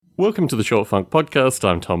Welcome to the Short Funk Podcast.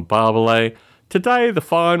 I'm Tom Barbalet. Today, the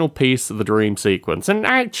final piece of the dream sequence. And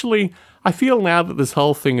actually, I feel now that this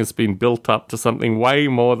whole thing has been built up to something way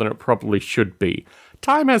more than it probably should be.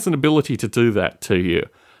 Time has an ability to do that to you.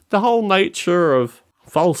 The whole nature of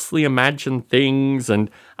falsely imagined things,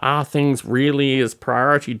 and are things really as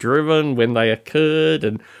priority driven when they occurred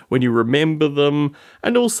and when you remember them,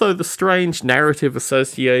 and also the strange narrative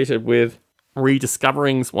associated with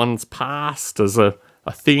rediscovering one's past as a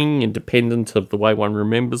thing independent of the way one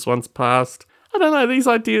remembers one's past. I don't know, these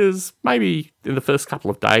ideas, maybe in the first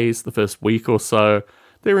couple of days, the first week or so,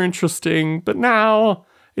 they're interesting, but now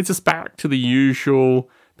it's just back to the usual,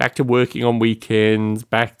 back to working on weekends,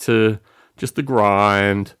 back to just the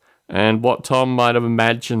grind, and what Tom might have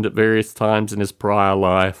imagined at various times in his prior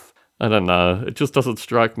life. I don't know, it just doesn't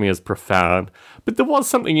strike me as profound. But there was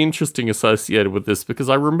something interesting associated with this, because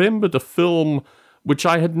I remembered a film which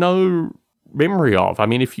I had no memory of. I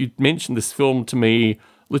mean, if you mentioned this film to me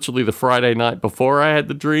literally the Friday night before I had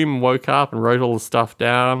the dream and woke up and wrote all the stuff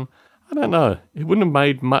down, I don't know, it wouldn't have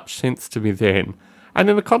made much sense to me then. And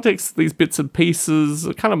in the context of these bits and pieces,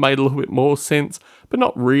 it kind of made a little bit more sense, but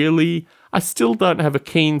not really. I still don't have a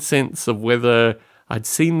keen sense of whether I'd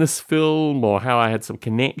seen this film or how I had some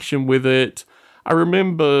connection with it. I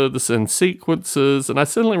remember the certain sequences, and I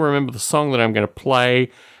certainly remember the song that I'm going to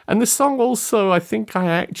play. And this song also, I think I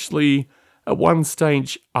actually at one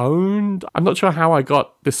stage owned. I'm not sure how I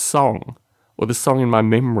got this song, or this song in my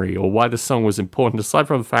memory, or why this song was important, aside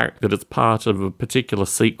from the fact that it's part of a particular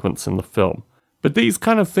sequence in the film. But these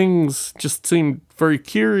kind of things just seemed very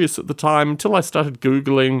curious at the time, until I started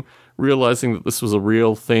Googling, realizing that this was a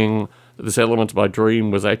real thing, that this element of my dream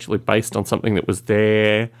was actually based on something that was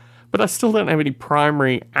there. But I still don't have any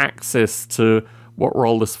primary access to what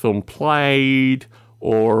role this film played,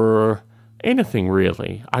 or anything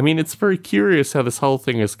really. I mean, it's very curious how this whole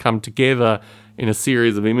thing has come together in a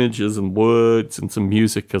series of images and words and some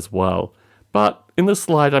music as well. But in this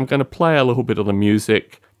slide, I'm going to play a little bit of the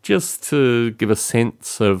music just to give a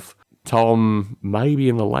sense of Tom maybe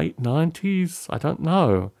in the late 90s. I don't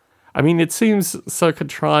know. I mean, it seems so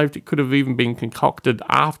contrived it could have even been concocted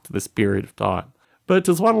after this period of time. But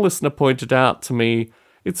as one listener pointed out to me,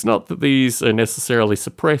 it's not that these are necessarily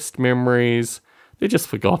suppressed memories, they're just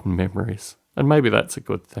forgotten memories. And maybe that's a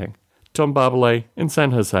good thing. Tom Barbalet in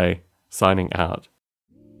San Jose, signing out.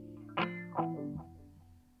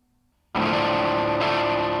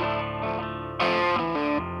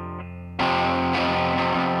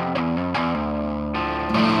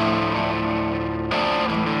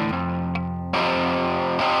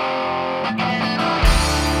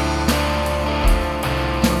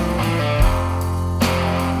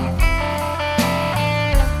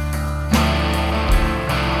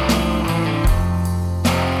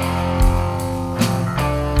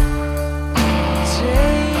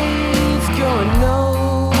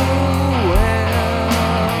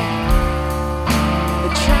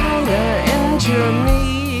 Try to injure me.